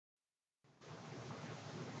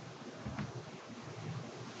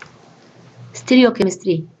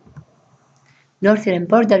Stereochemistry, Northern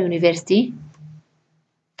Border University,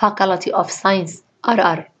 Faculty of Science,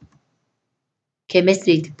 RR,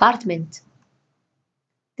 Chemistry Department.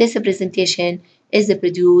 This presentation is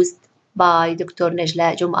produced by Dr.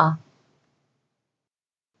 Nجلاء Jum'a.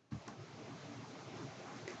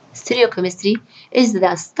 Stereochemistry is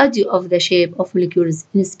the study of the shape of molecules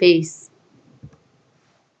in space.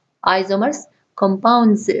 Isomers,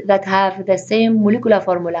 compounds that have the same molecular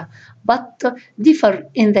formula but differ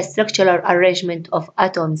in the structural arrangement of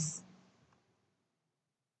atoms.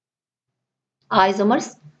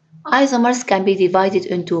 Isomers can be divided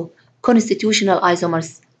into constitutional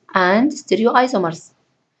isomers and stereoisomers.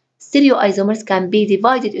 Stereoisomers can be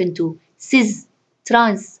divided into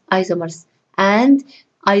cis-trans isomers and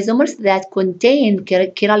isomers that contain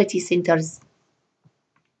chirality centers.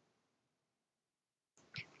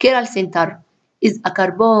 Chiral center is a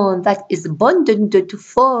carbon that is bonded to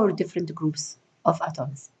 4 different groups of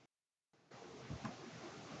atoms.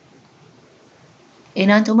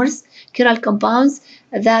 Enantiomers, chiral compounds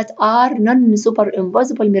that are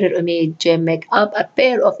non-superimposable mirror image make up a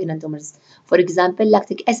pair of enantiomers. For example,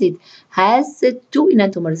 lactic acid has 2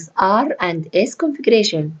 enantiomers, R and S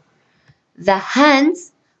configuration. The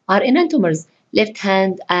hands are enantiomers, left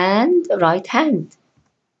hand and right hand.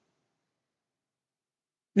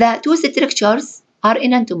 The 2 structures are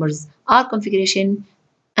enantiomers, R configuration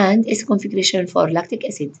and S configuration for lactic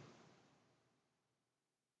acid.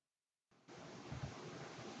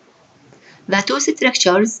 The 2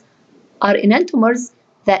 structures are enantiomers,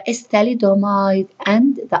 the S-thalidomide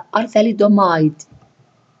and the R-thalidomide.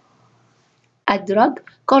 A drug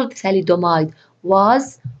called thalidomide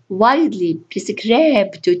was widely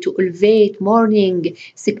prescribed to alleviate morning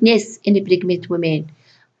sickness in pregnant women.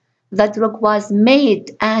 The drug was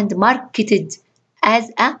made and marketed as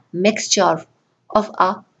a mixture of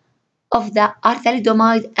the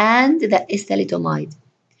R-thalidomide and the S-thalidomide.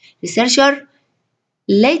 Researchers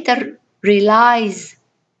later realized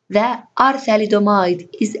that R-thalidomide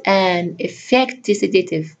is an effective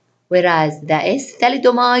sedative, whereas the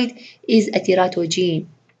S-thalidomide is a teratogen.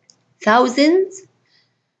 Thousands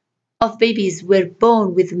of babies were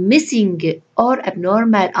born with missing or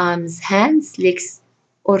abnormal arms, hands, legs,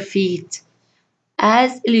 or feet,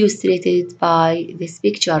 as illustrated by these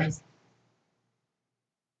pictures.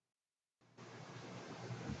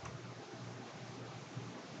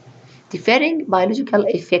 Differing biological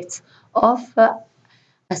effects of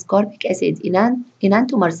ascorbic acid,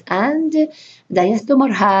 enantiomers and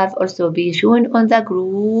diastereomers have also been shown on the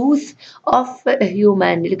growth of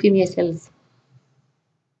human leukemia cells.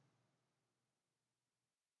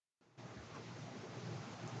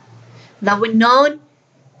 The well-known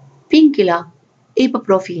painkiller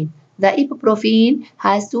ibuprofen. The ibuprofen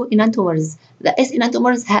has 2 enantiomers. The S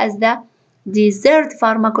enantiomers has the desired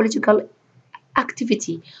pharmacological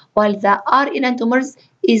activity, while the R enantiomers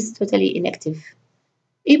is totally inactive.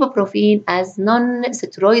 Ibuprofen as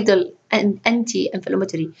non-steroidal and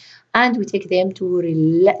anti-inflammatory, and we take them to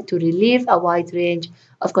relieve a wide range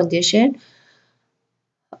of conditions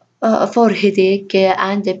for headache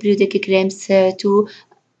and periodic cramps to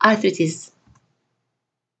arthritis.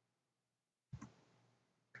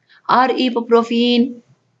 R-ibuprofen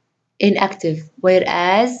inactive,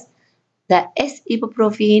 whereas the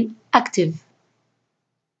S-ibuprofen active.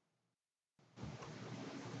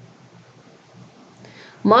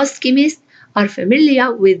 Most chemists are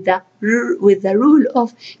familiar with the rule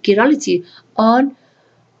of chirality on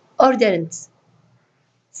ordinants,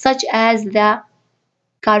 such as the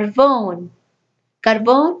carbon.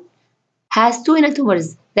 Carbon has 2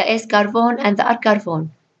 enantiomers, the S-carbon and the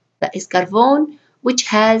R-carbon. The S-carbon, which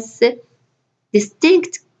has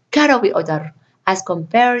distinct caroby odor as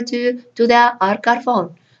compared to the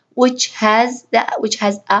R-carbon, which has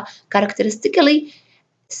a characteristically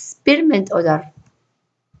spearmint odor.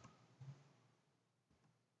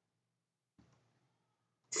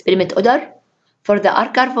 Spearmint odor for the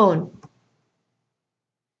R-carbon,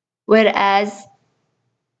 whereas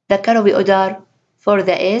the caroby odor for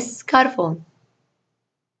the S-carbon.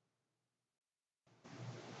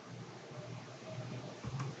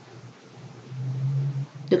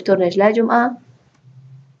 Dr. Nجلاء Jum'a,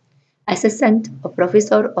 Assistant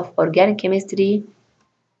Professor of Organic Chemistry.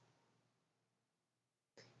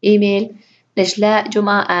 Email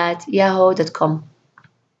najlaajum'a@yahoo.com.